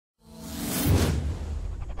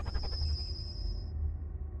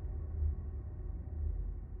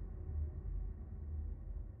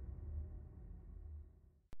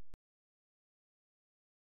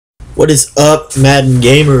What is up, Madden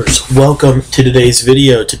gamers? Welcome to today's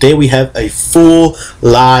video. Today we have a full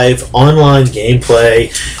live online gameplay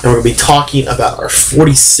and we're going to be talking about our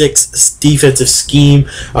 46 defensive scheme.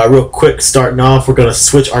 Real quick, starting off, we're going to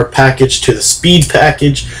switch our package to the speed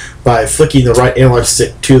package by flicking the right analog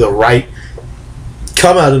stick to the right.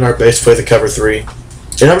 Come out in our base play the cover 3. And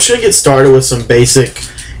I'm just going to get started with some basic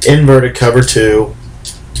inverted cover 2.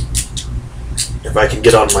 If I can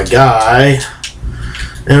get on my guy.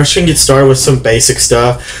 And we're just going to get started with some basic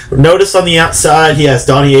stuff. Notice on the outside he has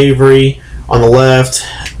Donnie Avery on the left,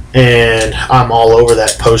 and I'm all over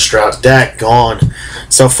that post route. Daggone.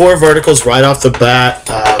 So 4 verticals right off the bat.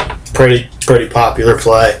 Pretty popular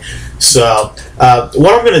play. So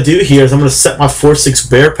what I'm going to do here is I'm going to set my 4-6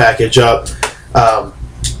 bear package up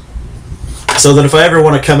so that if I ever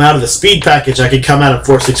want to come out of the speed package, I can come out of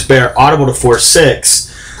 4-6 bear, audible to 4-6.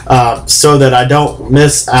 So that I don't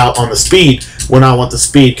miss out on the speed when I want the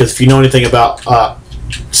speed, because if you know anything about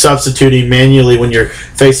substituting manually when you're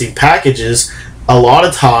facing packages, a lot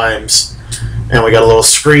of times, and we got a little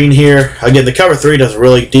screen here, again the cover 3 does a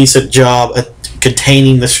really decent job at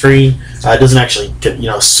containing the screen. It doesn't actually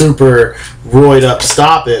super roid up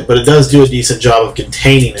stop it, but it does do a decent job of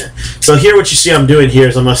containing it. So here what you see I'm doing here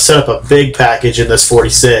is I'm going to set up a big package in this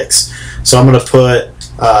 46. So I'm going to put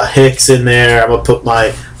Hicks in there. I'm going to put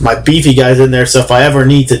my beefy guys in there, so if I ever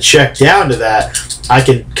need to check down to that, I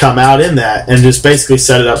can come out in that and just basically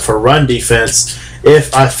set it up for run defense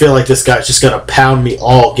if I feel like this guy's just going to pound me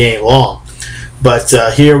all game long. But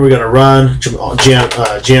here we're going to run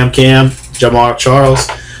Jam Cam, Jamar Charles.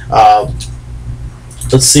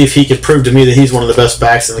 Let's see if he can prove to me that he's one of the best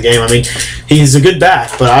backs in the game. I mean, he's a good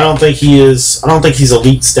back, but I don't think he is. I don't think he's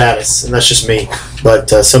elite status, and that's just me. But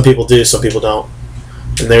some people do, some people don't.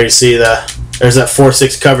 And there you see there's that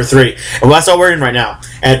 4-6 cover 3. And that's all we're in right now.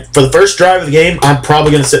 And for the first drive of the game, I'm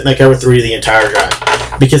probably going to sit in that cover 3 the entire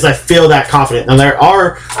drive because I feel that confident. Now, there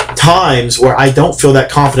are times where I don't feel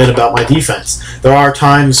that confident about my defense. There are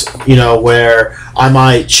times, where I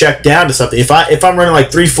might check down to something. If I'm running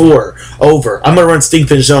like 3-4 over, I'm going to run stink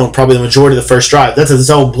pinch zone probably the majority of the first drive. That's a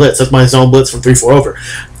zone blitz. That's my zone blitz from 3-4 over.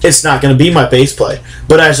 It's not going to be my base play.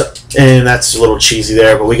 And that's a little cheesy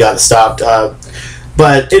there, but we got it stopped.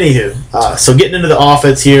 But anywho, so getting into the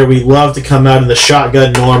offense here, we love to come out in the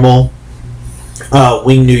shotgun normal,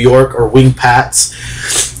 wing New York or wing Pats,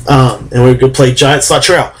 and we're going to play giant slot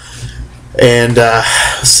trail. And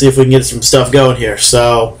let's see if we can get some stuff going here.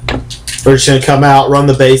 So we're just going to come out, run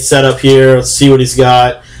the base setup here. Let's see what he's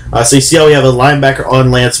got. So you see how we have a linebacker on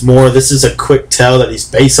Lance Moore. This is a quick tell that he's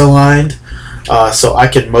base aligned. So I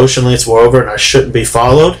can motion Lance Moore over and I shouldn't be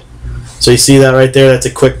followed. So you see that right there? That's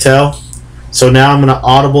a quick tell. So now I'm going to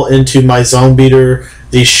audible into my zone beater,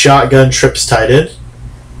 the shotgun trips tight end.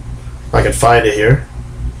 If I can find it here.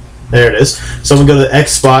 There it is. So I'm going to go to the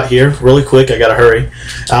X spot here really quick. I got to hurry.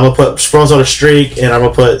 I'm going to put Sproles on a streak, and I'm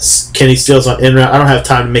going to put Kenny Stills on in route. I don't have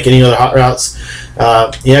time to make any other hot routes.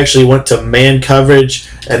 He actually went to man coverage,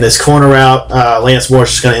 and this corner route, Lance Moore's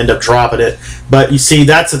just going to end up dropping it. But you see,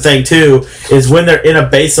 that's the thing, too, is when they're in a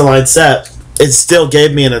base aligned set, it still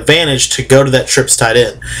gave me an advantage to go to that trips tight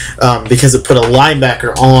end because it put a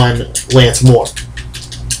linebacker on Lance Moore.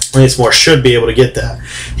 Lance Moore should be able to get that.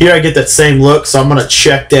 Here I get that same look, so I'm going to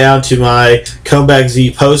check down to my comeback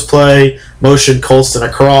Z post play, motion Colston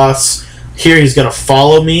across. Here he's going to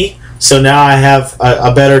follow me, so now I have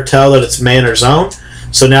a better tell that it's man or zone.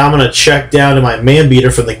 So now I'm going to check down to my man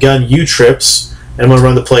beater from the gun U trips, and I'm going to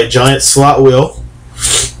run the play giant slot wheel.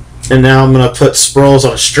 And now I'm going to put Sproles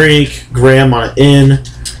on a streak, Graham on an in,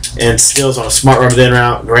 and Stills on a smart run in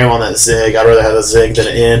route, Graham on that zig. I'd rather have a zig than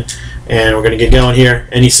an in. And we're going to get going here.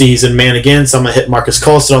 And you see he's in man again, so I'm going to hit Marcus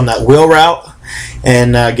Colston on that wheel route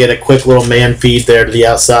and get a quick little man feed there to the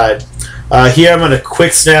outside. Here I'm going to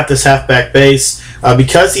quick snap this halfback base.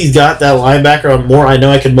 Because he's got that linebacker on Moore, I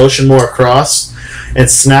know I can motion Moore across and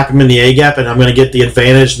snap him in the A-gap, and I'm going to get the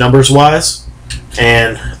advantage numbers-wise.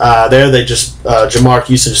 And there they just Jamar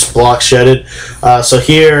Houston just block shedded. So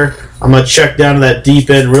here I'm going to check down to that deep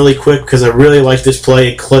end really quick because I really like this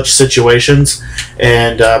play in clutch situations,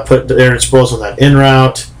 and put Darren Sproles on that in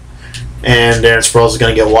route, and Darren Sproles is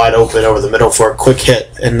going to get wide open over the middle for a quick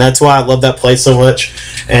hit, and that's why I love that play so much.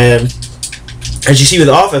 And as you see with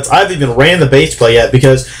the offense, I haven't even ran the base play yet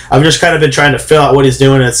because I've just kind of been trying to fill out what he's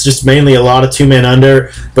doing. It's just mainly a lot of two-man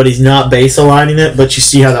under, but he's not base aligning it. But you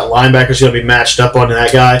see how that linebacker is going to be matched up onto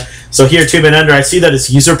that guy. So here, two-man under, I see that his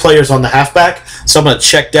user player's on the halfback, so I'm going to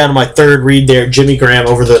check down to my third read there, Jimmy Graham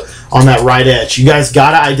over the on that right edge. You guys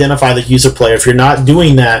got to identify the user player. If you're not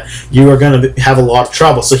doing that, you are going to have a lot of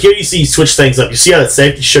trouble. So here you see he switched things up. You see how that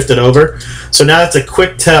safety shifted over? So now that's a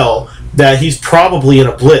quick tell that he's probably in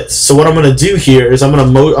a blitz. So what I'm going to do here is I'm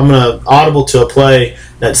going to audible to a play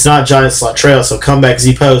that's not giant slot trail, so come back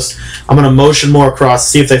Z post. I'm going to motion more across,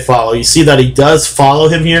 see if they follow. You see that he does follow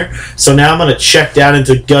him here. So now I'm going to check down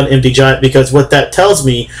into gun empty giant, because what that tells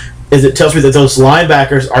me is it tells me that those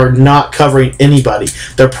linebackers are not covering anybody.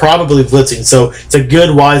 They're probably blitzing. So it's a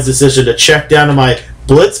good, wise decision to check down to my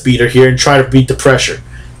blitz beater here and try to beat the pressure.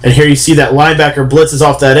 And here you see that linebacker blitzes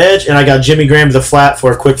off that edge, and I got Jimmy Graham to the flat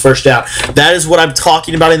for a quick first down. That is what I'm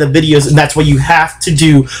talking about in the videos, and that's what you have to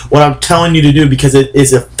do, what I'm telling you to do, because it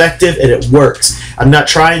is effective and it works. I'm not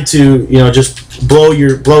trying to, just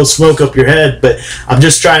blow smoke up your head, but I'm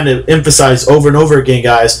just trying to emphasize over and over again,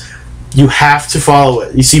 guys, you have to follow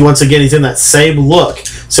it. You see, once again, he's in that same look.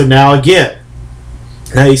 So now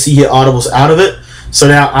you see he audibles out of it. So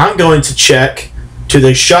now I'm going to check to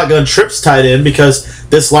the shotgun trips tight end, because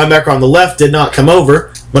this linebacker on the left did not come over.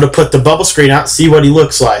 I'm going to put the bubble screen out, see what he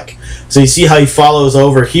looks like. So you see how he follows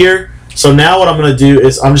over here. So now what I'm going to do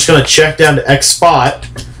is I'm just going to check down to X spot,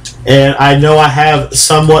 and I know I have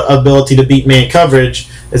somewhat ability to beat man coverage,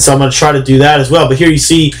 and so I'm going to try to do that as well. But here you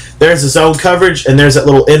see there's the zone coverage, and there's that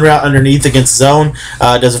little in route underneath against zone.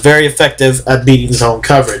 Does very effective at beating zone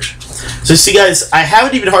coverage. So you see, guys, I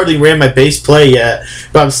haven't even hardly ran my base play yet,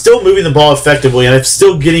 but I'm still moving the ball effectively, and I'm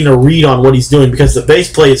still getting a read on what he's doing, because the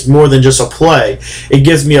base play is more than just a play. It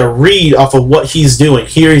gives me a read off of what he's doing.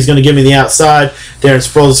 Here he's going to give me the outside. Darren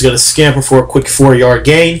Sproles is going to scamper for a quick 4-yard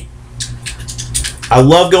gain. I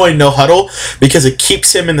love going no huddle because it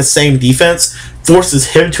keeps him in the same defense,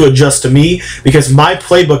 forces him to adjust to me, because my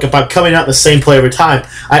playbook, if I'm coming out in the same play every time,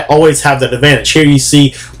 I always have that advantage. Here you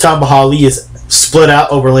see Tom Bahali is split out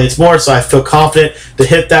over Lance Moore, so I feel confident to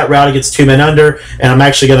hit that route against 2 men under, and I'm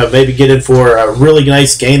actually going to maybe get in for a really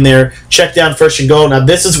nice gain there. Check down first and goal. Now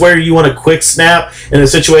this is where you want a quick snap in a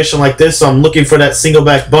situation like this, so I'm looking for that single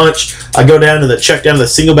back bunch. I go down to the check down to the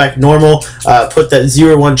single back normal, put that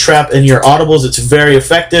 0-1 trap in your audibles. It's very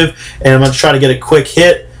effective, and I'm going to try to get a quick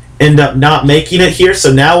hit, end up not making it here.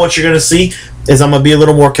 So now what you're going to see is I'm going to be a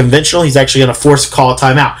little more conventional. He's actually going to force a call a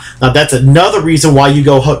timeout. Now that's another reason why you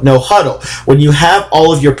go no huddle. When you have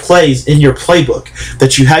all of your plays in your playbook,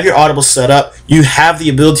 that you have your audible set up, you have the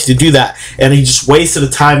ability to do that. And he just wasted a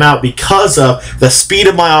timeout because of the speed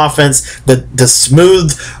of my offense, the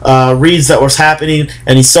smooth reads that was happening,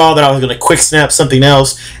 and he saw that I was going to quick snap something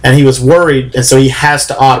else, and he was worried, and so he has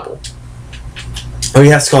to audible. Or he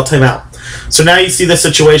has to call timeout. So now you see this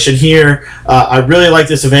situation here. I really like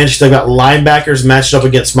this advantage. They've got linebackers matched up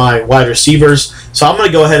against my wide receivers. So I'm going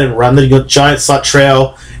to go ahead and run the giant slot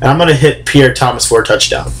trail, and I'm going to hit Pierre Thomas for a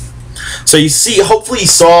touchdown. So you see, hopefully you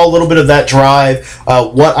saw a little bit of that drive,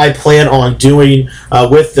 what I plan on doing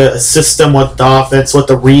with the system, what the offense, what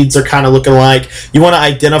the reads are kind of looking like. You want to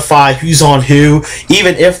identify who's on who.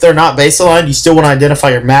 Even if they're not baseline, you still want to identify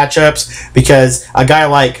your matchups, because a guy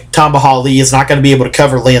like Tom Bahali is not going to be able to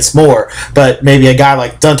cover Lance Moore, but maybe a guy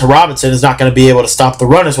like Dunta Robinson is not going to be able to stop the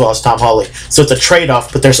run as well as Tom Bahali. So it's a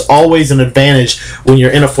trade-off, but there's always an advantage when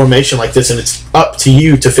you're in a formation like this, and it's up to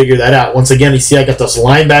you to figure that out. Once again, you see I got those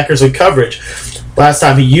linebackers with coverage. Last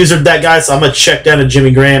time he used that guy, so I'm going to check down to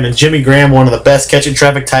Jimmy Graham, and Jimmy Graham, one of the best catching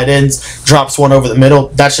traffic tight ends, drops one over the middle.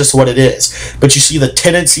 That's just what it is. But you see the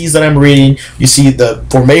tendencies that I'm reading, you see the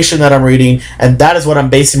formation that I'm reading, and that is what I'm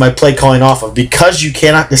basing my play calling off of. Because you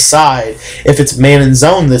cannot decide if it's man and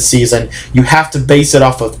zone this season, you have to base it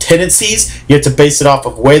off of tendencies, you have to base it off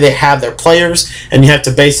of where they have their players, and you have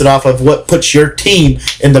to base it off of what puts your team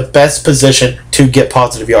in the best position to get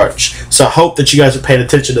positive yardage. So I hope that you guys are paying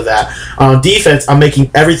attention to that. On defense, I'm making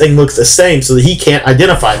everything look the same so that he can't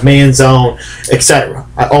identify man, zone, etc.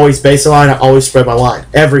 I always base a line, I always spread my line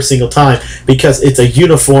every single time, because it's a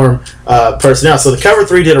uniform personnel. So the cover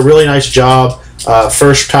 3 did a really nice job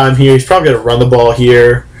first time here. He's probably going to run the ball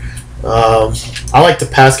here. I like to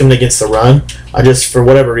pass him against the run. I just, for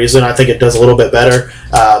whatever reason, I think it does a little bit better.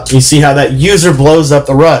 You see how that user blows up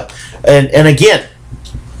the run. And again,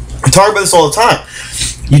 I talk about this all the time.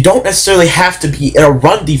 You don't necessarily have to be in a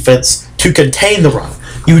run defense to contain the run.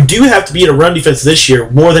 You do have to be in a run defense this year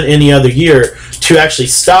more than any other year to actually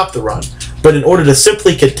stop the run. But in order to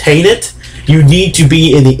simply contain it, you need to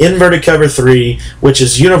be in the inverted cover 3, which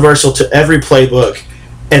is universal to every playbook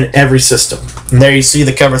and every system. And there you see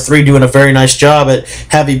the cover 3 doing a very nice job at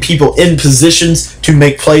having people in positions to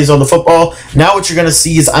make plays on the football. Now what you're going to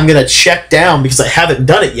see is I'm going to check down, because I haven't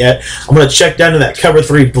done it yet. I'm going to check down to that cover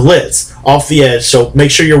 3 blitz off the edge. So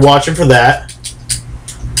make sure you're watching for that.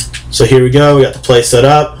 So here we go. We got the play set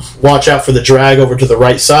up. watch out for the drag over to the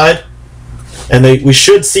right side. And we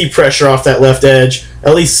should see pressure off that left edge,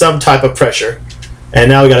 at least some type of pressure. And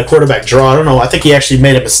now we got a quarterback draw. I don't know. I think he actually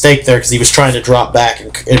made a mistake there because he was trying to drop back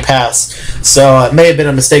and pass. So it may have been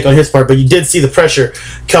a mistake on his part, but you did see the pressure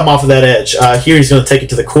come off of that edge. Here he's going to take it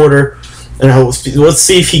to the quarter. And let's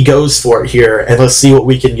see if he goes for it here, and let's see what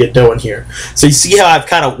we can get going here. So you see how I've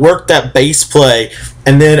kind of worked that base play,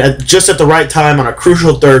 and then just at the right time on a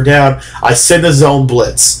crucial third down, I send a zone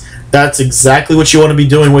blitz. That's exactly what you want to be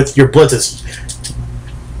doing with your blitzes.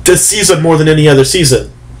 This season more than any other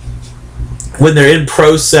season, when they're in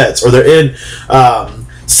pro sets or they're in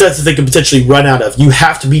sets that they can potentially run out of, you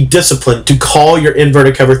have to be disciplined to call your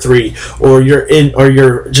inverted cover 3 or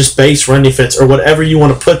your just base run defense or whatever you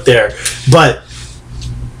want to put there. But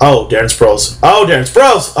Darren Sproles.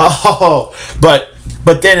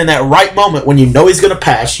 But then in that right moment when you know he's going to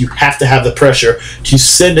pass, you have to have the pressure to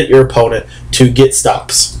send at your opponent to get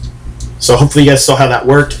stops. So hopefully you guys saw how that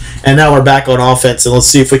worked. And now we're back on offense, and let's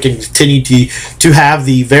see if we can continue to have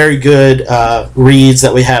the very good reads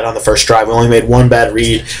that we had on the first drive. We only made one bad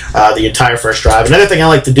read the entire first drive. Another thing I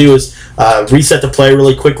like to do is reset the play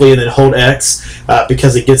really quickly and then hold X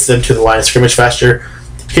because it gets them to the line of scrimmage faster.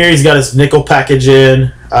 Here he's got his nickel package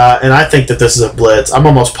in, and I think that this is a blitz. I'm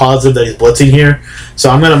almost positive that he's blitzing here.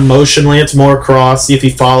 So I'm going to motion Lance Moore across, see if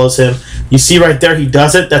he follows him. You see right there he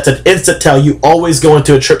doesn't. That's an instant tell. You always go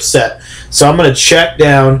into a trip set. So I'm going to check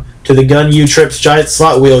down to the gun U trips giant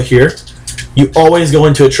slot wheel here. You always go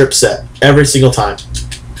into a trip set every single time.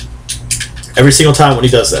 Every single time when he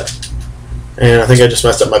does that. And I think I just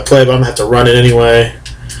messed up my play, but I'm going to have to run it anyway.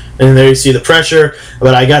 And there you see the pressure.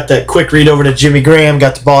 But I got that quick read over to Jimmy Graham,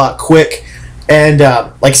 got the ball out quick. And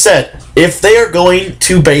like I said, if they are going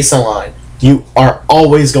to base a line, you are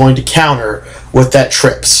always going to counter with that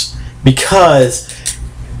trips. Because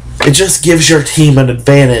it just gives your team an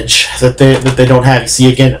advantage that they don't have. You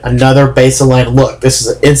see, again, another baseline look. This is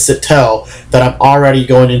an instant tell that I'm already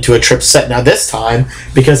going into a trip set. Now this time,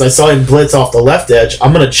 because I saw him blitz off the left edge,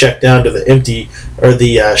 I'm going to check down to the empty or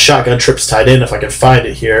the shotgun trips tight end if I can find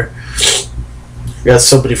it here. You got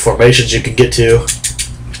so many formations you can get to.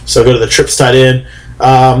 So go to the trips tight end.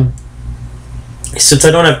 Since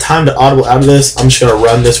I don't have time to audible out of this, I'm just going to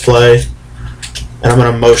run this play. And I'm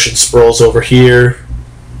going to motion Sproles over here.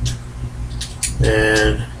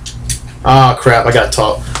 And crap, I got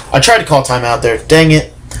taught. I tried to call timeout there. Dang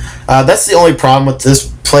it. That's the only problem with this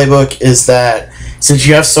playbook is that since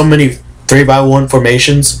you have so many 3x1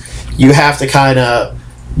 formations, you have to kind of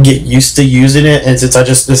get used to using it. And since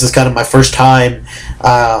this is kind of my first time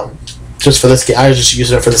just for this game, I was just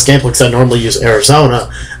using it for this game because I normally use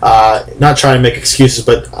Arizona. Not trying to make excuses,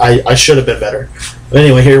 but I should have been better. But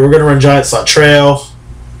anyway, here we're going to run giant slot trail.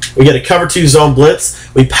 We get a cover 2 zone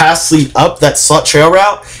blitz. We pass lead up that slot trail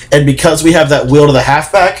route, and because we have that wheel to the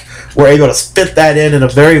halfback, we're able to fit that in a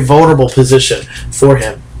very vulnerable position for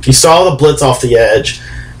him. You saw the blitz off the edge.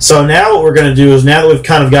 So now what we're going to do is, now that we've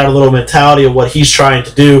kind of got a little mentality of what he's trying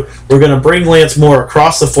to do, we're going to bring Lance Moore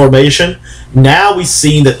across the formation. Now we've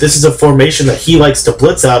seen that this is a formation that he likes to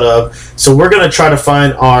blitz out of, so we're going to try to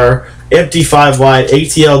find our empty 5 wide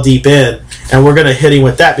ATL deep in, and we're going to hit him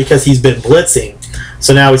with that because he's been blitzing.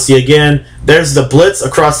 So now we see again, there's the blitz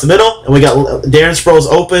across the middle, and we got Darren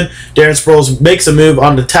Sproles open. Darren Sproles makes a move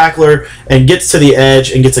on the tackler and gets to the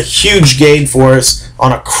edge and gets a huge gain for us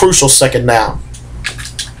on a crucial second down.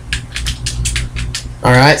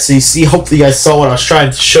 Alright, so you see, hopefully you guys saw what I was trying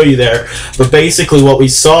to show you there. But basically what we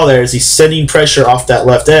saw there is he's sending pressure off that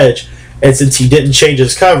left edge. And since he didn't change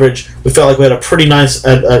his coverage, we felt like we had a pretty nice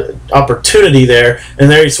opportunity there.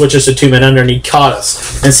 And there he switches to 2-man under, and he caught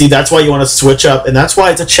us. And see, that's why you want to switch up. And that's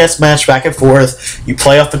why it's a chess match back and forth. You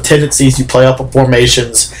play off the tendencies, you play off the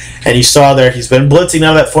formations. And you saw there, he's been blitzing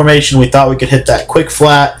out of that formation. We thought we could hit that quick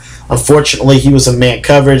flat. Unfortunately, he was in man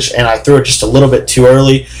coverage, and I threw it just a little bit too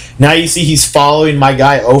early. Now you see he's following my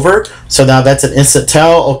guy over, so now that's an instant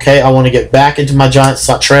tell. Okay, I want to get back into my giant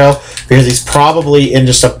slot trail because he's probably in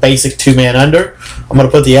just a basic 2-man under. I'm going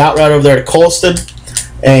to put the out route over there to Colston,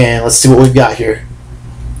 and let's see what we've got here.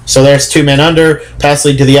 So there's 2-man under, pass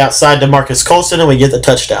lead to the outside to Marcus Colston, and we get the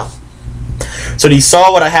touchdown. So you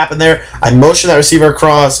saw what happened there. I motioned that receiver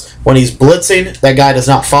across. When he's blitzing, that guy does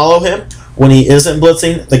not follow him. When he isn't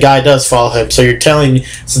blitzing, the guy does follow him. So you're telling me,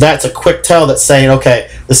 so that's a quick tell that's saying, okay,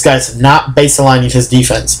 this guy's not base-aligning his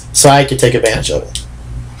defense, so I can take advantage of it.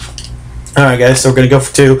 All right, guys, so we're going to go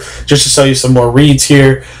for 2 just to show you some more reads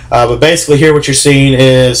here. But basically here what you're seeing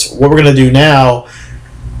is what we're going to do now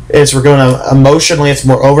is we're going to motion Lance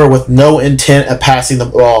Moore over with no intent at passing the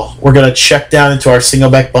ball. We're going to check down into our single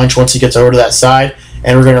back bunch once he gets over to that side,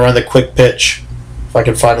 and we're going to run the quick pitch. If I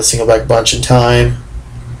can find a single back bunch in time.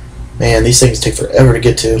 Man, these things take forever to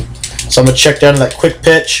get to. So I'm going to check down to that quick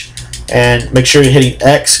pitch and make sure you're hitting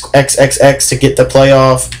X, X, X, X to get the play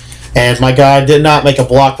off. And my guy did not make a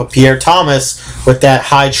block, but Pierre Thomas, with that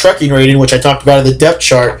high trucking rating, which I talked about in the depth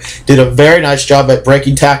chart, did a very nice job at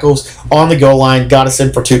breaking tackles on the goal line, got us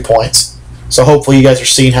in for 2 points. So hopefully you guys are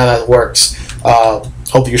seeing how that works.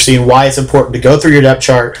 Hopefully you're seeing why it's important to go through your depth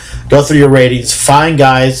chart, go through your ratings, find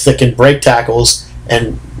guys that can break tackles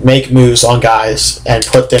and make moves on guys and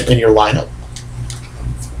put them in your lineup.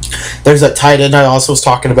 There's that tight end I also was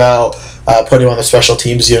talking about, putting on the special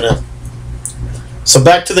teams unit. So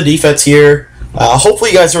back to the defense here.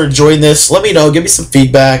 Hopefully you guys are enjoying this. Let me know. Give me some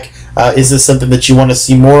feedback. Is this something that you want to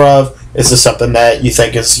see more of? Is this something that you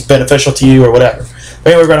think is beneficial to you or whatever?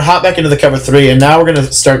 But anyway, we're going to hop back into the cover 3, and now we're going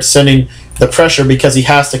to start sending the pressure because he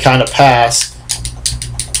has to kind of pass.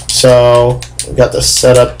 So we got the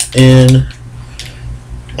setup in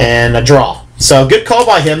and a draw. So good call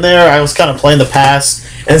by him there. I was kind of playing the pass.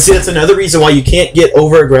 And see, that's another reason why you can't get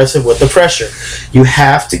over aggressive with the pressure. You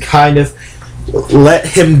have to kind of let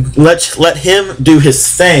him do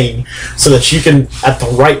his thing so that you can at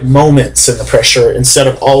the right moment send the pressure instead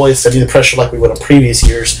of always sending the pressure like we would in previous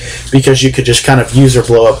years, because you could just kind of use or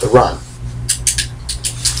blow up the run.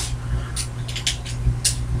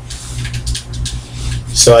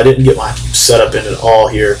 So I didn't get my setup in at all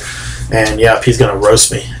here, and yeah, he's gonna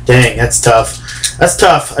roast me. Dang, that's tough. That's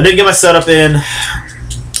tough. I didn't get my setup in.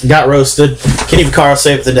 Got roasted. Kenny Vaccaro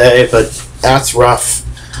saved the day, but that's rough.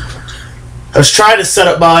 I was trying to set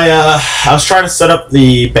up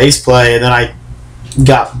the base play, and then I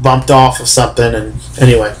got bumped off of something. And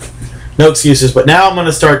anyway, no excuses. But now I'm going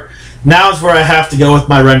to start. Now is where I have to go with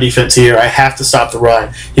my run defense here. I have to stop the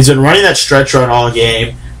run. He's been running that stretch run all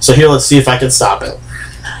game. So here, let's see if I can stop it.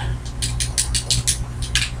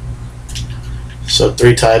 So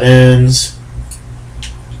 3 tight ends,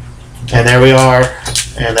 and there we are.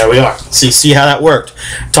 And there we are. See how that worked.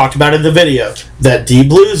 Talked about in the video. That D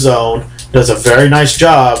blue zone does a very nice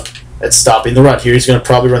job at stopping the run. Here he's going to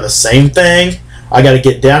probably run the same thing. I got to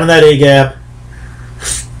get down in that A gap.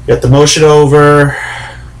 Get the motion over.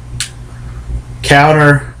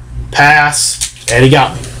 Counter. Pass. And he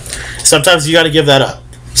got me. Sometimes you got to give that up.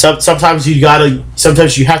 Sometimes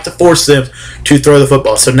you have to force them to throw the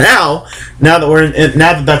football. So now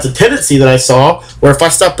that that's a tendency that I saw, where if I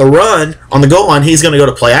stop the run on the goal line, he's going to go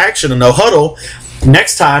to play action and no huddle.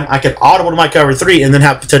 Next time I can audible to my cover 3 and then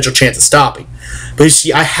have a potential chance of stopping. But you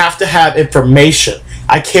see, I have to have information.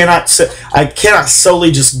 I cannot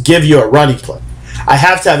solely just give you a running play. I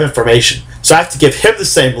have to have information. So I have to give him the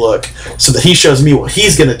same look so that he shows me what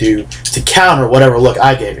he's going to do to counter whatever look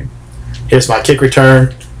I gave him. Here's my kick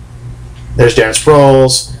return. There's Darren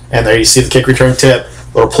Sproles, and there you see the kick return tip.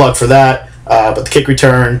 Little plug for that. But the kick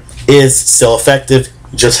return is still effective.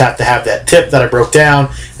 You just have to have that tip that I broke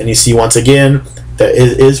down, and you see once again that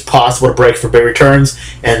it is possible to break for big returns.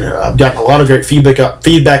 And I've gotten a lot of great feedback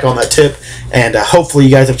on that tip, and hopefully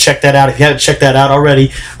you guys have checked that out. If you haven't checked that out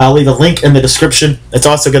already, I'll leave a link in the description. It's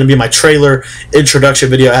also going to be my trailer introduction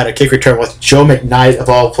video. I had a kick return with Joe McKnight of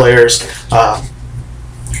all players.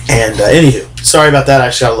 Anywho, sorry about that. I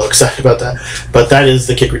actually got a little excited about that. But that is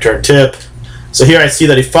the kick return tip. So here I see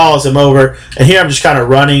that he follows him over. And here I'm just kind of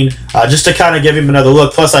running just to kind of give him another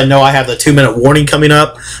look. Plus I know I have the 2-minute warning coming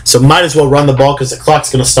up. So might as well run the ball because the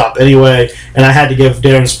clock's going to stop anyway. And I had to give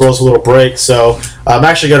Darren Sproles a little break. So I'm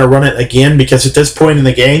actually going to run it again because at this point in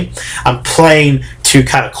the game, I'm playing to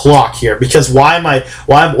kind of clock here. Because why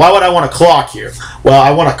would I want to clock here? Well,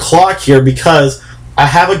 I want to clock here because I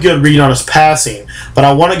have a good read on his passing, but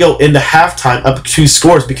I want to go into halftime up 2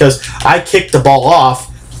 scores because I kicked the ball off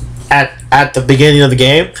at the beginning of the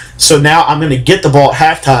game. So now I'm going to get the ball at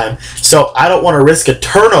halftime, so I don't want to risk a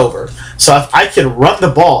turnover. So if I can run the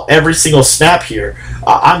ball every single snap here,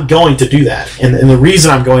 I'm going to do that. And the reason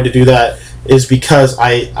I'm going to do that is because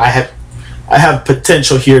I have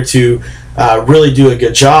potential here to really do a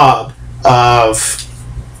good job of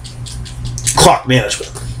clock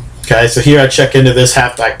management. Okay, so here I check into this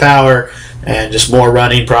halfback power and just more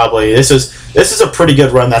running probably. This is a pretty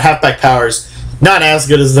good run. That halfback power is not as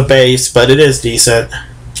good as the base, but it is decent.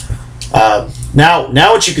 Now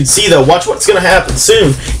what you can see though, watch what's going to happen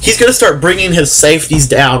soon. He's going to start bringing his safeties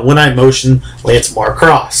down when I motion Lance Moore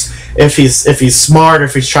across. If he's smart,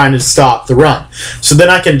 if he's trying to stop the run. So then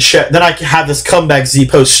I can check. Then I can have this comeback Z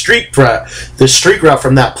post streak route, the streak route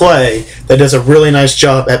from that play that does a really nice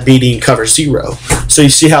job at beating cover 0. So you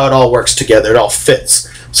see how it all works together. It all fits.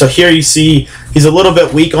 So here you see he's a little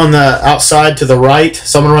bit weak on the outside to the right.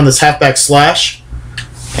 So I'm gonna run this halfback slash,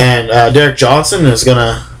 and Derek Johnson is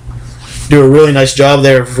gonna do a really nice job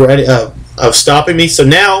there of stopping me. So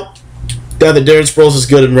now that Darren Sproles is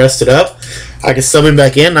good and rested up, I can sub him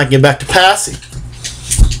back in and I can get back to passing.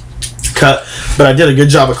 Cut, but I did a good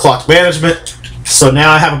job of clock management. So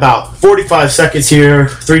now I have about 45 seconds here,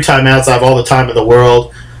 3 timeouts. I have all the time in the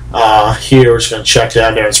world. Here we're just going to check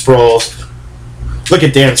down Darren Sproles. Look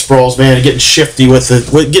at Darren Sproles, man, getting shifty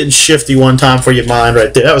getting shifty one time for your mind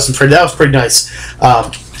right there. That was pretty nice.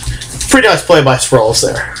 Pretty nice play by Sproles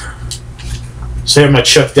there. So here I'm going to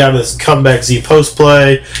chuck down this comeback Z post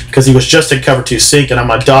play because he was just in cover 2 sink, and I'm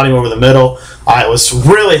going to dot him over the middle. I was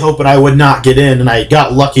really hoping I would not get in, and I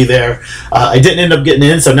got lucky there. I didn't end up getting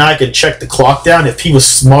in, so now I can check the clock down. If he was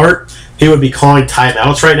smart, he would be calling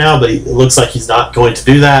timeouts right now, but it looks like he's not going to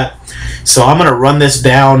do that. So I'm going to run this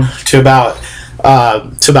down to about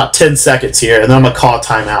 10 seconds here, and then I'm going to call a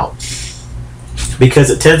timeout. Because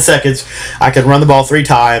at 10 seconds, I can run the ball 3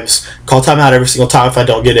 times, call timeout every single time if I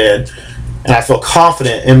don't get in, and I feel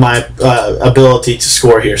confident in my ability to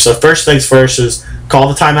score here. So first things first is call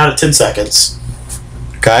the timeout at 10 seconds.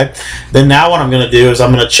 Okay. Then now what I'm going to do is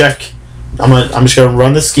I'm going to check. I'm just going to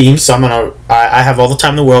run the scheme. So I have all the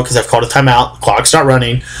time in the world because I've called a timeout. The clock's not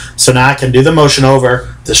running. So now I can do the motion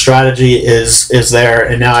over. The strategy is there,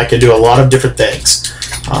 and now I can do a lot of different things.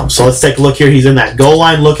 So let's take a look here. He's in that goal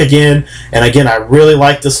line look again. And again, I really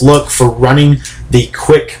like this look for running the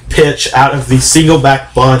quick pitch out of the single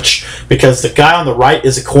back bunch because the guy on the right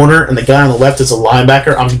is a corner and the guy on the left is a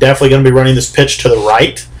linebacker. I'm definitely going to be running this pitch to the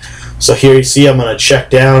right. So here you see I'm going to check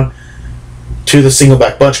down to the single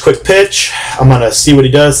back bunch quick pitch. I'm going to see what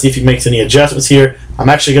he does, see if he makes any adjustments here. I'm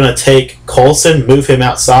actually going to take Colson, move him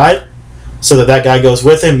outside so that guy goes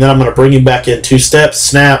with him. Then I'm going to bring him back in 2 steps,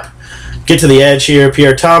 snap, get to the edge here.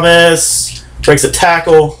 Pierre Thomas breaks a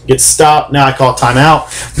tackle, gets stopped. Now I call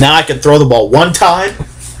timeout. Now I can throw the ball 1 time,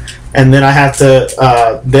 and then I have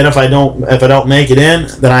to. Then if I don't make it in,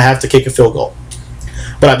 then I have to kick a field goal.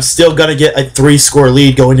 But I'm still gonna get a 3-score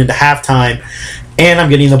lead going into halftime, and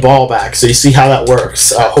I'm getting the ball back. So you see how that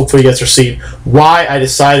works. Hopefully you guys are seeing why I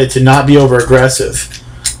decided to not be over aggressive.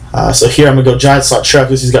 So here I'm going to go giant slot truck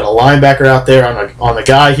because he's got a linebacker out there on the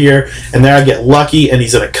guy here. And there I get lucky, and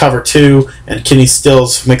he's in a cover 2. And Kenny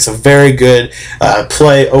Stills makes a very good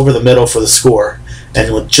play over the middle for the score.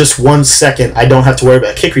 And with just 1 second, I don't have to worry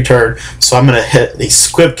about kick return. So I'm going to hit the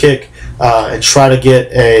squib kick and try to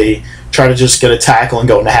just get a tackle and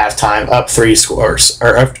go into halftime up 3 scores.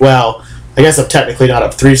 Well, I guess I'm technically not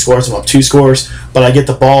up 3 scores. I'm up 2 scores. But I get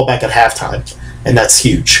the ball back at halftime. And that's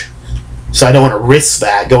huge. So I don't want to risk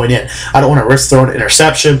that going in. I don't want to risk throwing an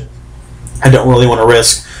interception. I don't really want to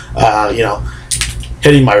risk,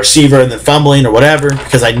 hitting my receiver and then fumbling or whatever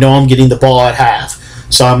because I know I'm getting the ball at half.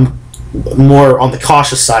 So I'm more on the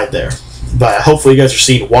cautious side there. But hopefully you guys are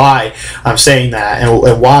seeing why I'm saying that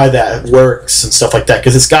and why that works and stuff like that.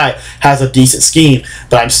 Because this guy has a decent scheme,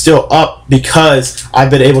 but I'm still up because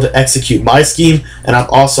I've been able to execute my scheme, and I've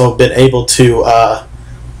also been able to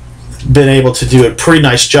do a pretty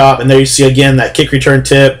nice job. And there you see again that kick return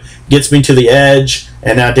tip gets me to the edge,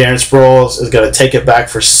 and now Darren Sproles is going to take it back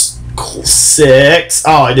for 6.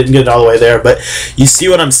 Oh, I didn't get it all the way there, but you see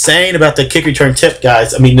what I'm saying about the kick return tip,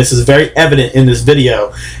 guys. I mean, this is very evident in this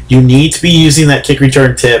video. You need to be using that kick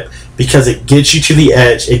return tip because it gets you to the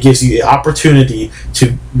edge. It gives you the opportunity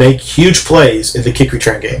to make huge plays in the kick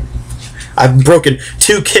return game. I've broken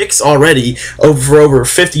 2 kicks already over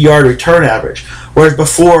 50-yard return average. Whereas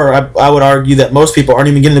before, I would argue that most people aren't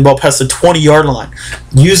even getting the ball past the 20-yard line.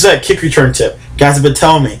 Use that kick return tip. Guys have been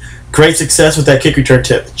telling me, great success with that kick return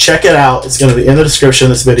tip. Check it out. It's going to be in the description of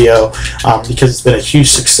this video because it's been a huge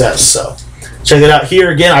success. So check it out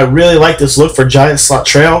here. Again, I really like this look for giant slot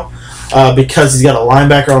trail because he's got a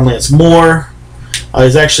linebacker on Lance Moore.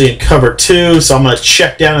 He's actually in cover 2, so I'm going to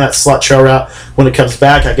check down that slot trail route. When it comes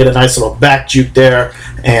back, I get a nice little back juke there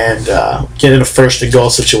and get in a 1st and goal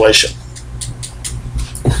situation.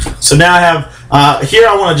 So now I have, here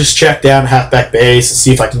I want to just check down halfback base and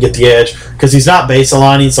see if I can get the edge because he's not base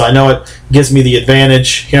aligning, so I know it gives me the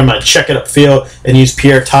advantage. Here I'm going to check it upfield and use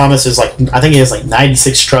Pierre Thomas as I think he has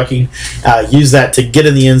 96 trucking. Use that to get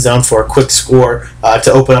in the end zone for a quick score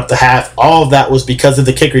to open up the half. All of that was because of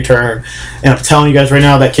the kick return, and I'm telling you guys right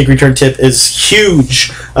now that kick return tip is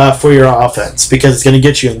huge for your offense because it's going to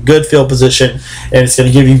get you in good field position and it's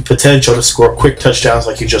going to give you potential to score quick touchdowns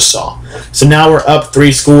like you just saw. So now we're up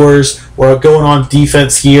 3 scores. We're going on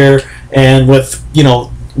defense here, and with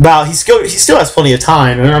wow, he still has plenty of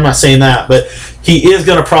time, and I'm not saying that, but he is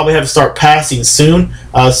going to probably have to start passing soon.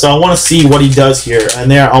 So I want to see what he does here. And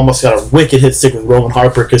there, I almost got a wicked hit stick with Roman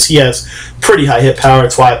Harper because he has pretty high hit power.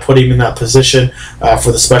 That's why I put him in that position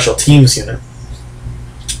for the special teams unit.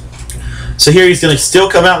 So here he's going to still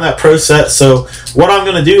come out in that pro set. So what I'm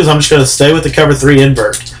going to do is I'm just going to stay with the cover 3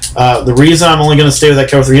 invert. The reason I'm only going to stay with that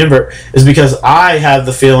cover 3 invert is because I have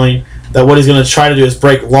the feeling that what he's going to try to do is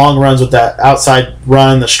break long runs with that outside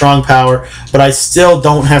run, the strong power, but I still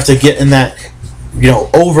don't have to get in that, you know,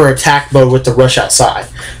 over attack mode with the rush outside.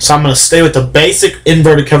 So I'm going to stay with the basic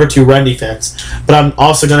inverted cover 2 run defense, but I'm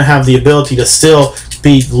also going to have the ability to still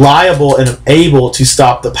be liable and able to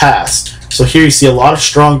stop the pass. So here you see a lot of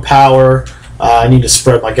strong power. I need to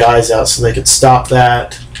spread my guys out so they can stop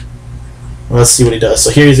that. Let's see what he does.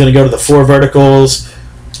 So here he's going to go to the 4 verticals.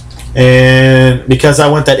 And because I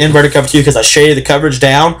went that inverted cover 2, because I shaded the coverage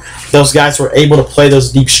down, those guys were able to play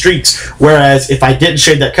those deep streaks. Whereas if I didn't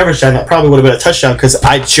shade that coverage down, that probably would have been a touchdown because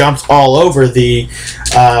I jumped all over the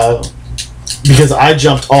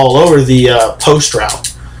post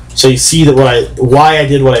route. So you see that why I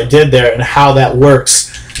did what I did there and how that works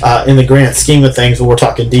in the grand scheme of things when we're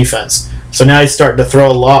talking defense. So now he's starting to throw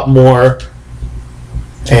a lot more.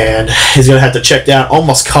 And he's going to have to check down.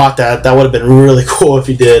 Almost caught that. That would have been really cool if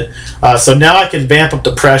he did. So now I can vamp up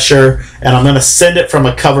the pressure, and I'm going to send it from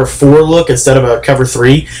a cover 4 look instead of a cover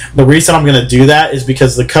 3. The reason I'm going to do that is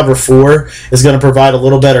because the cover 4 is going to provide a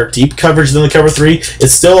little better deep coverage than the cover 3.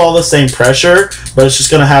 It's still all the same pressure, but it's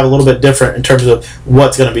just going to have a little bit different in terms of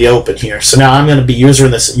what's going to be open here. So now I'm going to be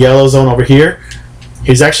using this yellow zone over here.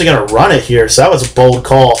 He's actually going to run it here, so that was a bold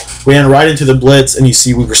call. We ran right into the blitz, and you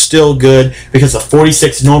see we were still good because the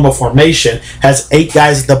 46 normal formation has 8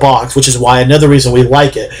 guys at the box, which is why another reason we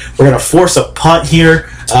like it. We're going to force a punt here.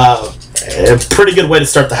 A pretty good way to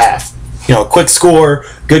start the half. You know, quick score,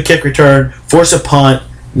 good kick return, force a punt.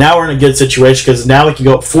 Now we're in a good situation because now we can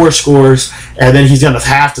go up 4 scores, and then he's going to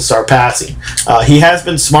have to start passing. He has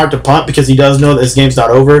been smart to punt because he does know that his game's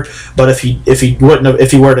not over. But if he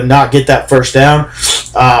were to not get that first down,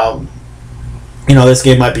 you know, this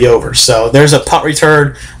game might be over. So there's a punt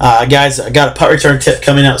return, guys. I got a punt return tip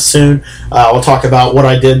coming out soon. We'll talk about what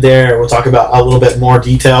I did there. We'll talk about a little bit more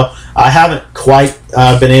detail. I haven't quite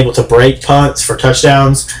been able to break punts for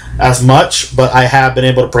touchdowns as much, but I have been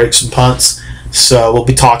able to break some punts. So we'll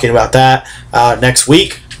be talking about that next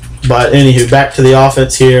week. But anywho, back to the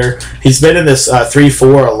offense here. He's been in this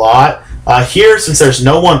 3-4 a lot. Here, since there's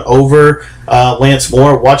no one over Lance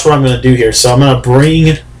Moore, watch what I'm going to do here. So I'm going to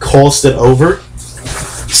bring Colston over.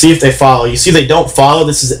 See if they follow. You see they don't follow.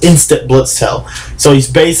 This is instant blitz tell. So he's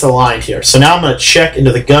base aligned here. So now I'm going to check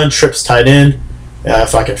into the gun, trips tight end.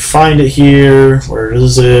 If I can find it here. Where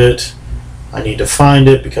is it? I need to find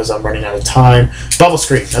it because I'm running out of time. Bubble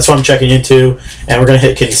screen. That's what I'm checking into. And we're going to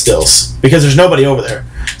hit Kenny Stills because there's nobody over there.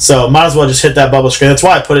 So might as well just hit that bubble screen. That's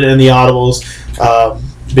why I put it in the audibles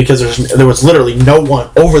because there was literally no one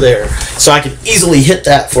over there. So I could easily hit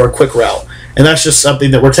that for a quick route. And that's just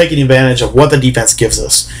something that we're taking advantage of what the defense gives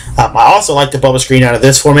us. I also like the bubble screen out of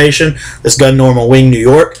this formation, this gun normal wing New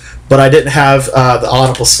York, but I didn't have the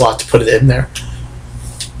audible slot to put it in there.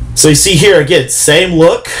 So you see here, again, same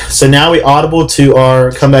look. So now we audible to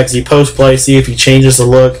our comeback Z post play, see if he changes the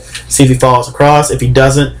look, see if he follows across. If he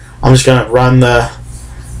doesn't, I'm just going to run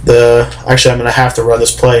actually, I'm going to have to run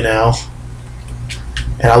this play now.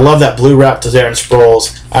 And I love that blue route to Darren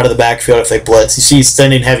Sproles out of the backfield if they blitz. You see he's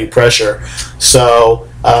sending heavy pressure. So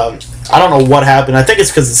I don't know what happened. I think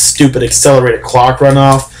it's because of the stupid accelerated clock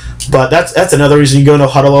runoff. But that's another reason you go into a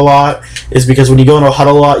huddle a lot, is because when you go into a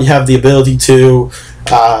huddle a lot, you have the ability to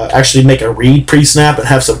actually make a read pre-snap and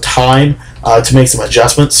have some time to make some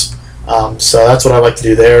adjustments. So that's what I like to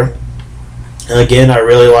do there. And again, I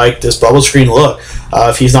really like this bubble screen look.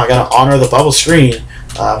 If he's not going to honor the bubble screen,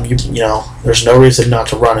 you know, there's no reason not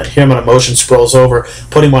to run it. Here I'm going to motion Sproles over,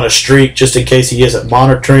 put him on a streak just in case he isn't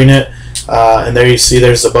monitoring it. And there you see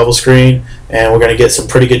there's the bubble screen. And we're going to get some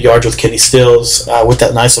pretty good yards with Kenny Stills with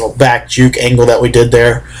that nice little back juke angle that we did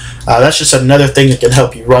there. That's just another thing that can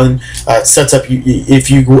help you run. It sets up you.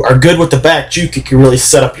 If you are good with the back juke, you can really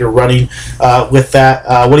set up your running with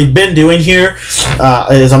that. What he's been doing here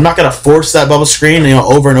is I'm not going to force that bubble screen, you know,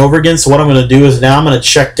 over and over again. So what I'm going to do is now I'm going to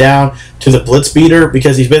check down to the blitz beater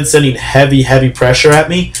because he's been sending heavy pressure at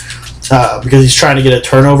me because he's trying to get a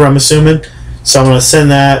turnover, I'm assuming. So I'm going to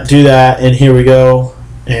send that, do that, and here we go.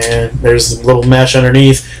 And there's a little mesh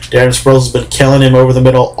underneath. Darren Sproles has been killing him over the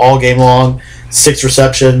middle all game long. 6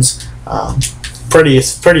 receptions. Pretty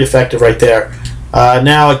effective right there.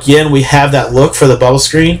 Now, again, we have that look for the bubble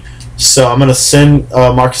screen. So I'm going to send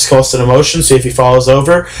Marcus Colston in motion, see if he follows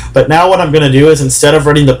over. But now what I'm going to do is instead of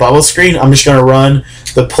running the bubble screen, I'm just going to run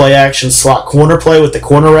the play action slot corner play with the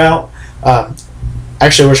corner route.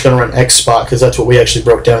 Actually, we're just going to run X spot because that's what we actually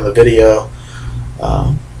broke down in the video.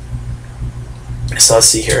 So let's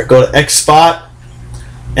see here. Go to X spot.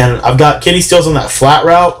 and I've got Kenny Stills on that flat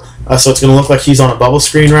route, so it's going to look like he's on a bubble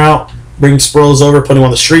screen route. Bring Sproles over, put him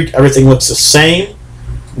on the streak. Everything looks the same.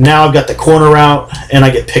 Now I've got the corner route, and I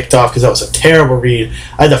get picked off because that was a terrible read.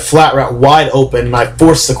 I had the flat route wide open, and I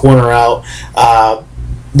forced the corner out.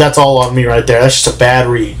 That's all on me right there. That's just a bad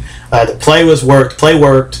read. The play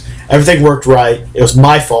worked. Everything worked right. It was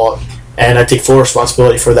my fault, and I take full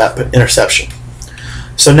responsibility for that interception.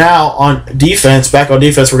 So now on defense, back on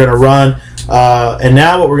defense, we're going to run. And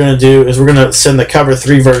now what we're going to do is we're going to send the cover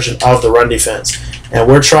 3 version of the run defense. And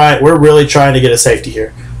we're really trying to get a safety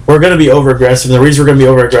here. We're going to be over-aggressive. And the reason we're going to be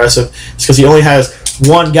over-aggressive is because he only has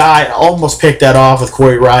one guy. I almost picked that off with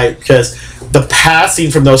Corey Wright because the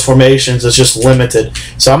passing from those formations is just limited.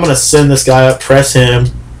 So I'm going to send this guy up, press him,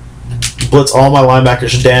 blitz all my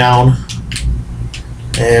linebackers down.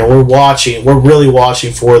 And we're really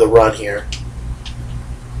watching for the run here.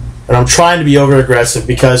 And I'm trying to be over-aggressive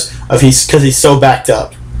because he's so backed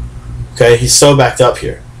up. Okay, he's so backed up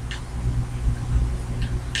here.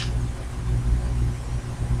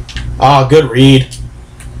 Good read.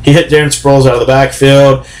 He hit Darren Sproles out of the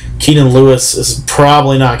backfield. Keenan Lewis is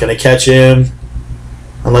probably not going to catch him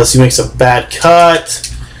unless he makes a bad cut.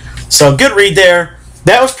 So good read there.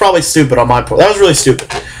 That was probably stupid on my part. That was really stupid.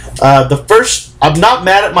 I'm not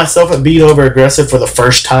mad at myself at being over-aggressive for the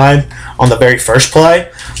first time on the very first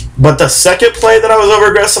play. But the second play that I was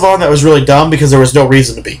over-aggressive on, that was really dumb because there was no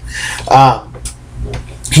reason to be.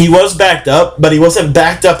 He was backed up, but he wasn't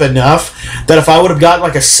backed up enough that if I would have gotten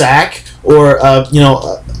like a sack or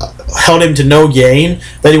held him to no gain,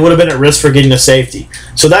 that he would have been at risk for getting a safety.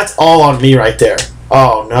 So that's all on me right there.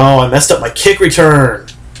 Oh no, I messed up my kick return.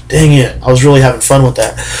 Dang it, I was really having fun with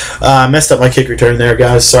that. I messed up my kick return there,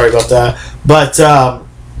 guys. Sorry about that. But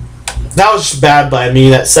that was just bad by me.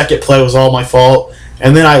 That second play was all my fault.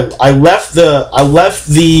 And then I left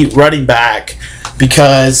the running back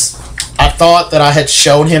because I thought that I had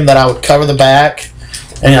shown him that I would cover the back,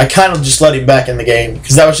 and I kind of just let him back in the game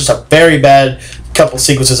because that was just a very bad couple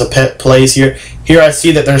sequences of plays here. Here I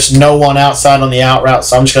see that there's no one outside on the out route,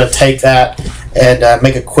 so I'm just going to take that and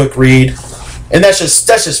make a quick read. And that's just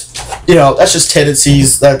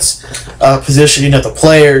tendencies. That's positioning of the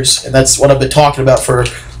players, and that's what I've been talking about for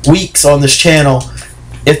weeks on this channel.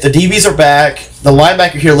 If the DBs are back, the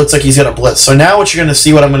linebacker here looks like he's going to blitz. So now what you're going to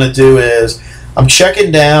see, what I'm going to do is I'm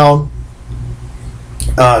checking down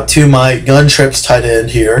to my gun trips tight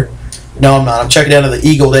end here. No, I'm not. I'm checking down to the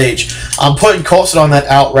Eagle Age. I'm putting Colson on that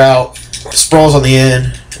out route. Sproles on the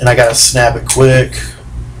end, and I got to snap it quick.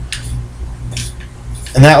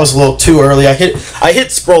 And that was a little too early. I hit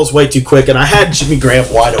Sproles way too quick, and I had Jimmy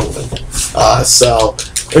Graham wide open. So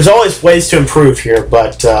there's always ways to improve here,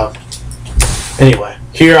 but anyway.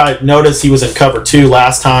 Here I noticed he was in cover 2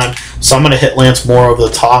 last time, so I'm going to hit Lance Moore over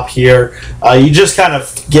the top here. You just kind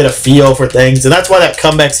of get a feel for things, and that's why that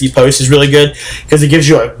comeback Z post is really good because it gives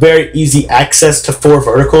you a very easy access to 4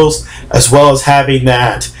 verticals, as well as having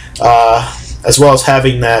that,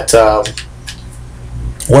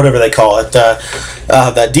 whatever they call it,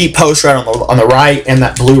 that deep post route on the right and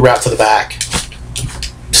that blue route to the back.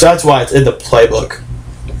 So that's why it's in the playbook.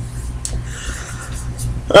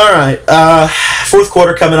 All right, fourth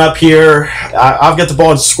quarter coming up here. I've got the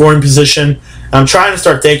ball in scoring position. I'm trying to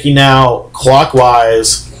start thinking now,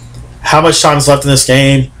 clockwise, how much time is left in this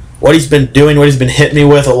game, what he's been doing, what he's been hitting me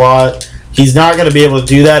with a lot. He's not going to be able to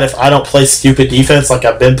do that if I don't play stupid defense like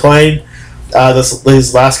I've been playing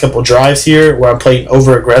these last couple drives here where I'm playing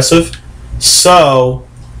over-aggressive. So,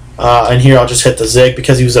 and here I'll just hit the zig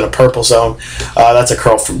because he was in a purple zone. That's a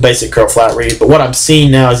basic curl flat read. But what I'm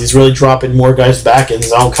seeing now is he's really dropping more guys back in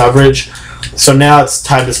zone coverage. So now it's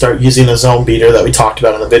time to start using the zone beater that we talked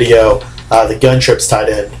about in the video, the gun trips tight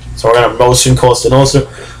end. So we're going to motion Colston over.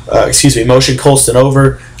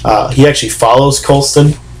 He actually follows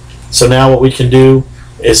Colston. So now what we can do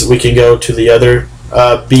is we can go to the other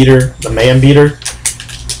beater, the man beater,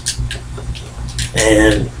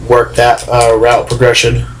 and work that route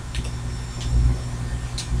progression.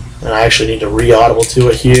 And I actually need to re-audible to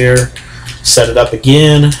it here. Set it up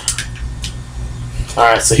again.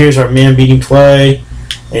 Alright, so here's our man beating play.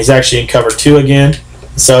 And he's actually in cover 2 again.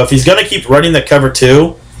 So if he's going to keep running the cover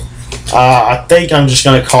 2, I think I'm just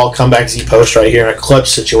going to call comeback Z post right here in a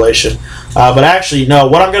clutch situation. But actually, no,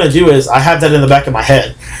 what I'm going to do is I have that in the back of my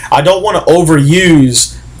head. I don't want to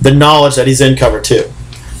overuse the knowledge that he's in cover 2.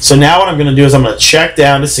 So now what I'm going to do is I'm going to check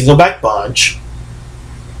down to single back bunch.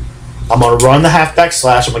 I'm going to run the halfback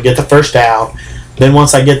slash. I'm going to get the first down. Then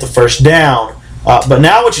once I get the first down, but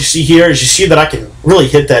now what you see here is you see that I can really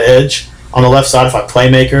hit that edge on the left side if I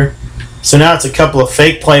playmaker. So now it's a couple of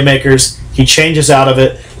fake playmakers. He changes out of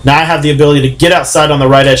it. Now I have the ability to get outside on the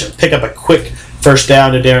right edge and pick up a quick first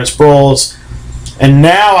down to Darren Sproles. And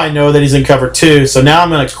now I know that he's in cover 2, so now I'm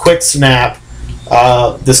going to quick snap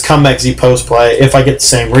this comeback Z post play if I get the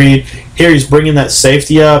same read. Here he's bringing that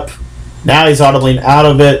safety up. Now he's audibling out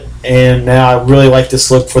of it, and now I really like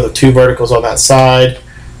this look for the 2 verticals on that side.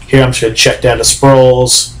 Here I'm just going to check down to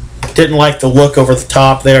Sproles. Didn't like the look over the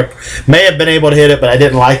top there. May have been able to hit it, but I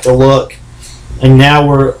didn't like the look. And now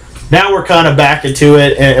we're kind of back into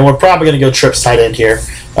it, and we're probably going to go trips tight end here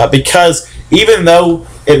because even though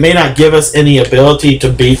it may not give us any ability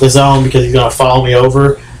to beat the zone because he's going to follow me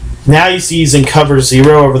over, now you see he's in cover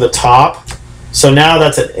 0 over the top. So now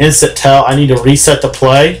that's an instant tell. I need to reset the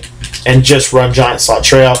play and just run giant slot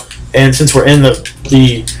trail. And since we're in the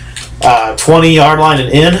 20-yard line and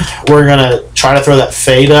in, we're going to try to throw that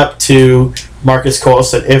fade up to Marcus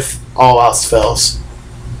Colson if all else fails.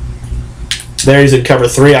 There he's in cover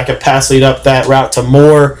 3. I could pass lead up that route to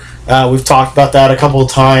Moore. We've talked about that a couple of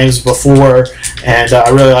times before, and I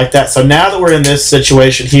really like that. So now that we're in this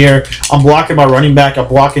situation here, I'm blocking my running back. I'm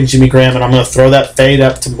blocking Jimmy Graham, and I'm going to throw that fade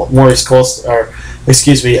up to Maurice Colson,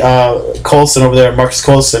 Colson over there, Marcus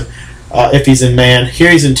Colson, if he's in man. Here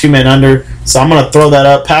he's in 2-man under, so I'm going to throw that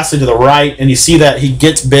up, pass it to the right, and you see that he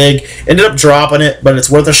gets big. Ended up dropping it, but it's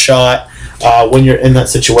worth a shot when you're in that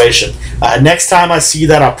situation. Next time I see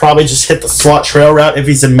that, I'll probably just hit the slot trail route if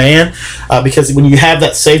he's in man, because when you have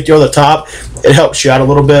that safety over the top, it helps you out a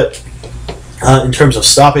little bit in terms of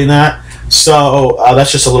stopping that. So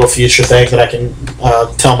that's just a little future thing that I can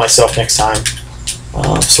tell myself next time.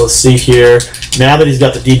 So let's see here. Now that he's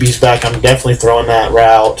got the DBs back, I'm definitely throwing that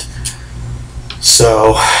route.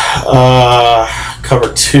 So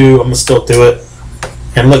cover 2, I'm going to still do it.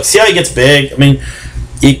 And look, see how he gets big? I mean,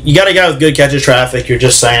 you got a guy with good catches traffic. You're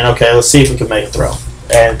just saying, okay, let's see if we can make a throw.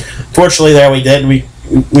 And fortunately, there we did.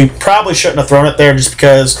 We probably shouldn't have thrown it there just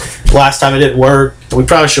because last time it didn't work. We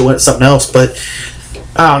probably should have went something else. But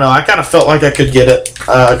I don't know. I kind of felt like I could get it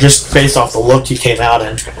just based off the look he came out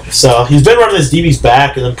in. So he's been running his DBs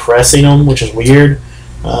back and then pressing them, which is weird.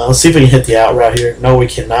 Let's see if we can hit the out route here. No, we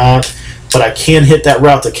cannot. But I can hit that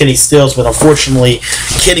route to Kenny Stills, but unfortunately,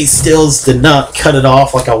 Kenny Stills did not cut it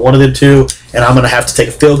off like I wanted him to, and I'm going to have to take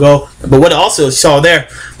a field goal. But what also you saw there,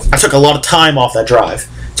 I took a lot of time off that drive.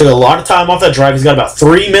 He's got about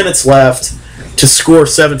 3 minutes left to score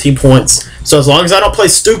 17 points. So as long as I don't play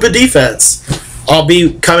stupid defense, I'll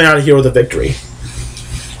be coming out of here with a victory.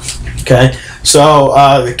 Okay, so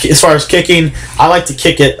as far as kicking, I like to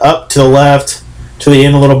kick it up to the left, to the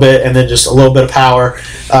end a little bit, and then just a little bit of power.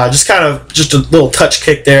 Just a little touch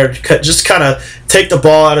kick there. Just kind of take the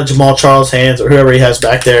ball out of Jamal Charles' hands or whoever he has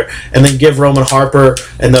back there, and then give Roman Harper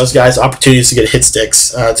and those guys opportunities to get hit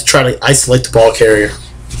sticks to try to isolate the ball carrier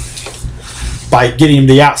by getting him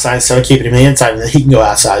to the outside instead of keeping him the inside, and then he can go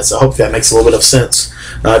outside. So hopefully that makes a little bit of sense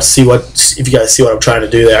to see if you guys see what I'm trying to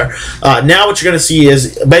do there. Now what you're going to see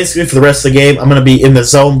is basically for the rest of the game, I'm going to be in the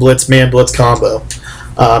zone blitz, man blitz combo.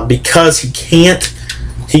 Because he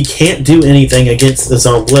can't do anything against the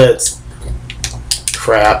zone blitz.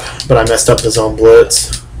 Crap, but I messed up the zone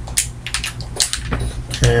blitz.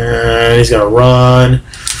 And he's going to run.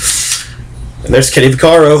 And there's Kenny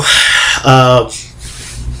Vaccaro.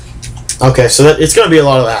 Okay, so it's going to be a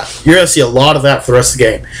lot of that. You're going to see a lot of that for the rest of the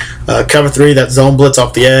game. Cover 3, that zone blitz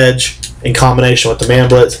off the edge in combination with the man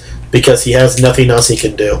blitz because he has nothing else he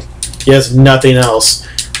can do. He has nothing else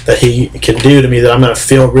that he can do to me that I'm going to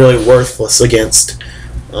feel really worthless against.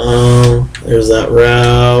 There's that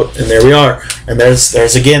route, and there we are. And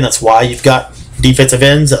there's again, that's why you've got defensive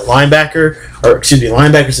ends at linebackers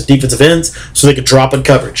at defensive ends, so they could drop in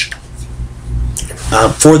coverage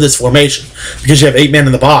for this formation because you have 8 men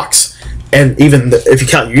in the box, and even if you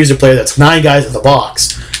count your user player, that's 9 guys in the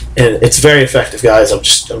box, and it's very effective, guys. I'm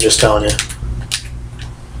just telling you.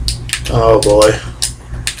 Oh boy,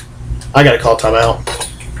 I got to call timeout.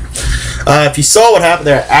 If you saw what happened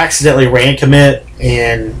there, I accidentally ran commit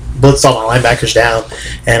and blitzed all my linebackers down,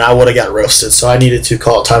 and I would have got roasted. So I needed to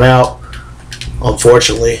call a timeout,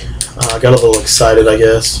 unfortunately. I got a little excited, I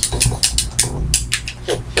guess.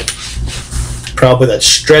 Probably that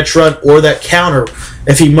stretch run or that counter.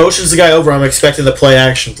 If he motions the guy over, I'm expecting the play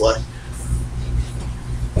action play.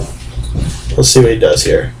 Let's see what he does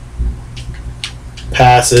here.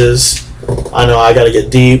 Passes. I know I got to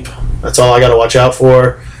get deep. That's all I got to watch out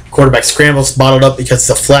for. Quarterback scrambles bottled up because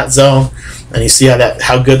it's a flat zone, and you see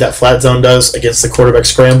how good that flat zone does against the quarterback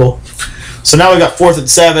scramble. So now we got 4th and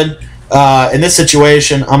 7. In this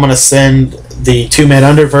situation, I'm going to send the 2-man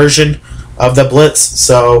under version of the blitz.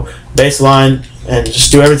 So baseline, and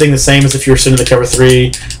just do everything the same as if you were sending the cover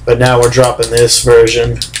 3, but now we're dropping this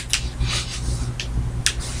version.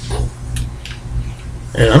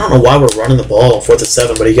 And I don't know why we're running the ball on 4th and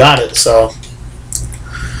 7, but he got it. So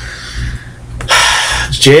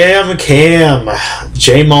Jam Cam,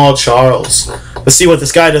 Jamal Charles. Let's see what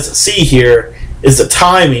this guy doesn't see here is the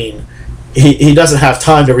timing. He doesn't have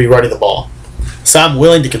time to rerunning the ball. So I'm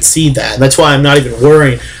willing to concede that. And that's why I'm not even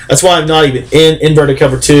worrying. That's why I'm not even in inverted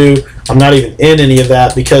cover 2. I'm not even in any of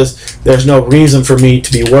that because there's no reason for me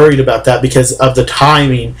to be worried about that because of the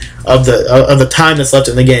timing of the time that's left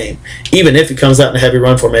in the game. Even if he comes out in a heavy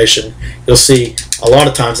run formation, you'll see a lot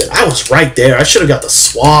of times that I was right there. I should have got the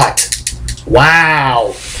swat.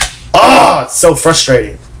 Wow. Oh, it's so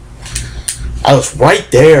frustrating. I was right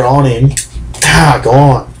there on him.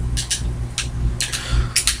 Gone.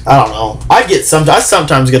 I don't know. I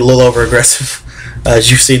sometimes get a little over aggressive, as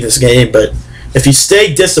you've seen this game. But if you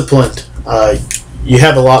stay disciplined, you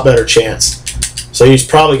have a lot better chance. So he's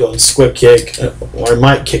probably going squib kick, or he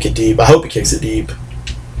might kick it deep. I hope he kicks it deep.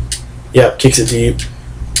 Yeah, kicks it deep.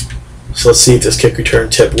 So let's see if this kick return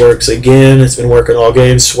tip works again. It's been working all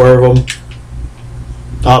game. Swerve him.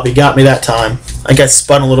 Oh, he got me that time. I got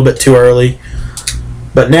spun a little bit too early.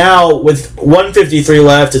 But now, with 1:53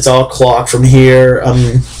 left, it's all clock from here.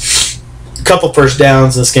 A couple first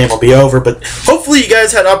downs, and this game will be over. But hopefully you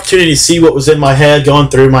guys had an opportunity to see what was in my head, going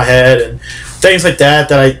through my head, and things like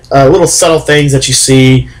that. Little subtle things that you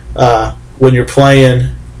see when you're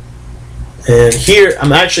playing. And here,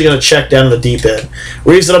 I'm actually going to check down to the deep end.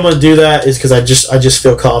 The reason I'm going to do that is because I just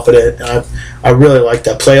feel confident. I really like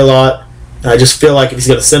that play a lot. And I just feel like if he's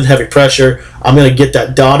going to send heavy pressure, I'm going to get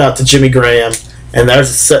that dot out to Jimmy Graham. And I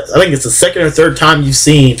think it's the second or third time you've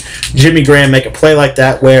seen Jimmy Graham make a play like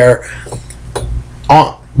that where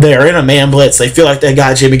they're in a man blitz. They feel like they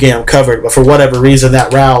got Jimmy Graham covered, but for whatever reason,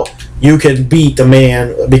 that route, you can beat the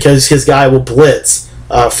man because his guy will blitz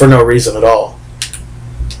for no reason at all.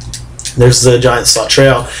 There's the giant slot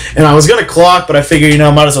trail. And I was going to clock, but I figured,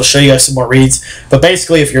 might as well show you guys some more reads. But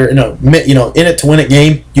basically, if you're in it to win it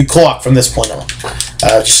game, you clock from this point on.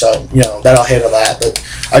 Just so, that'll handle that. But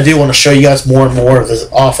I do want to show you guys more and more of this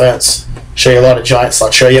offense. Show you a lot of giant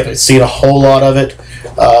slot trail. You haven't seen a whole lot of it,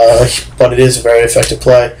 but it is a very effective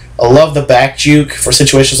play. I love the back juke for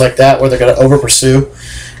situations like that where they're going to over-pursue.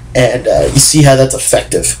 And you see how that's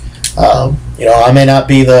effective. I may not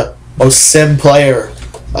be the most sim player,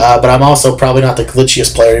 but I'm also probably not the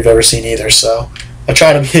glitchiest player you've ever seen either. So I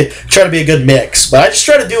try to be a good mix. But I just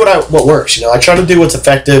try to do what works. I try to do what's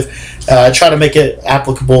effective. I try to make it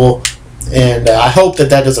applicable, and I hope that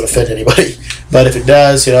doesn't offend anybody. But if it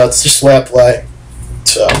does, it's just the way I play.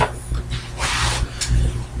 So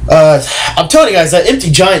I'm telling you guys, that empty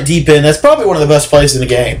giant deep end, that's probably one of the best plays in the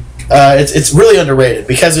game. It's really underrated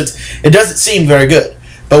because it doesn't seem very good.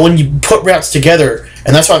 But when you put routes together,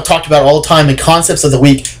 and that's what I've talked about all the time in concepts of the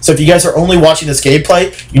week. So if you guys are only watching this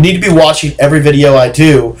gameplay, you need to be watching every video I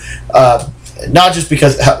do. Not just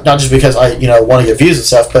because I want to get views and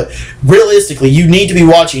stuff, but realistically, you need to be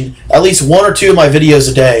watching at least 1 or 2 of my videos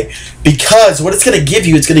a day, because what it's going to give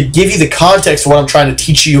you, it's going to give you the context for what I'm trying to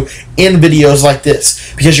teach you in videos like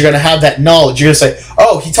this, because you're going to have that knowledge. You're going to say,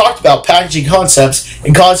 oh, he talked about packaging concepts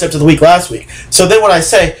in Concept of the Week last week. So then when I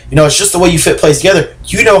say, it's just the way you fit plays together,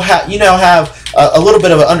 you now have a little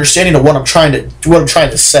bit of an understanding of what I'm trying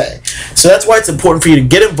to say. So that's why it's important for you to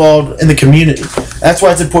get involved in the community. That's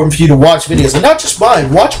why it's important for you to watch videos, and not just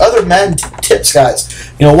mine. Watch other Madden tips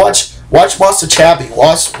guys. Watch Monster Chappie.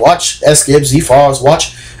 Watch S Gibbs, Z Fogs.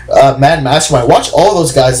 Watch Madden Mastermind. Watch all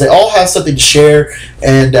those guys. They all have something to share,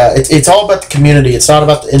 and it's all about the community. It's not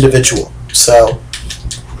about the individual. So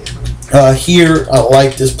here, I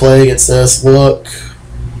like this play against this. Look.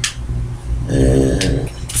 And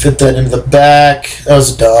fit that into the back. That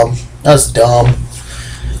was dumb.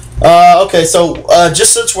 Okay, so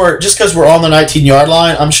just because we're on the 19-yard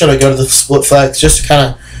line, I'm just gonna go to the split flex just to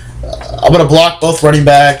kind of. I'm gonna block both running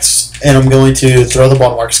backs, and I'm going to throw the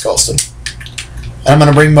ball to Marcus Colston. And I'm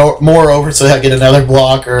gonna bring more over so I get another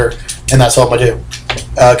blocker, and that's all I'm gonna do.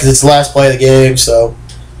 Because it's the last play of the game, so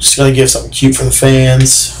just gonna give something cute for the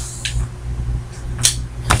fans.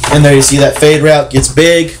 And there you see that fade route gets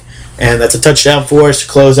big. And that's a touchdown for us to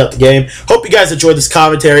close out the game. Hope you guys enjoyed this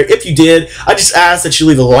commentary. If you did, I just ask that you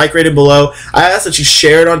leave a like rating below. I ask that you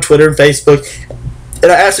share it on Twitter and Facebook.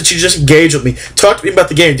 And I ask that you just engage with me. Talk to me about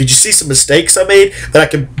the game. Did you see some mistakes I made that I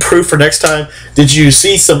can improve for next time? Did you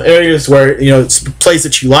see some areas where, it's plays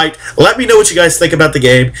that you liked? Let me know what you guys think about the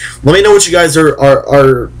game. Let me know what you guys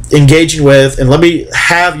are engaging with, and let me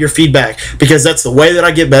have your feedback, because that's the way that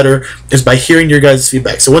I get better, is by hearing your guys'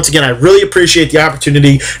 feedback. So once again, I really appreciate the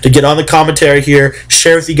opportunity to get on the commentary here,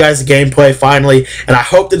 share with you guys the gameplay finally, and I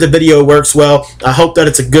hope that the video works well. I hope that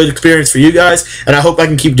it's a good experience for you guys, and I hope I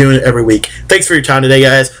can keep doing it every week. Thanks for your time today,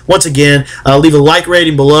 guys. Once again, leave a like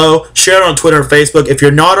rating below, share it on Twitter and Facebook. If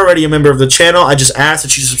you're not already a member of the channel, I just ask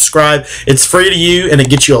that you subscribe. It's free to you, and it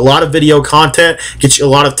gets you a lot of video content, gets you a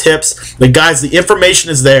lot of tips. But guys, the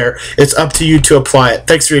information is there. It's up to you to apply it.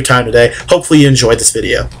 Thanks for your time today. Hopefully you enjoyed this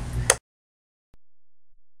video.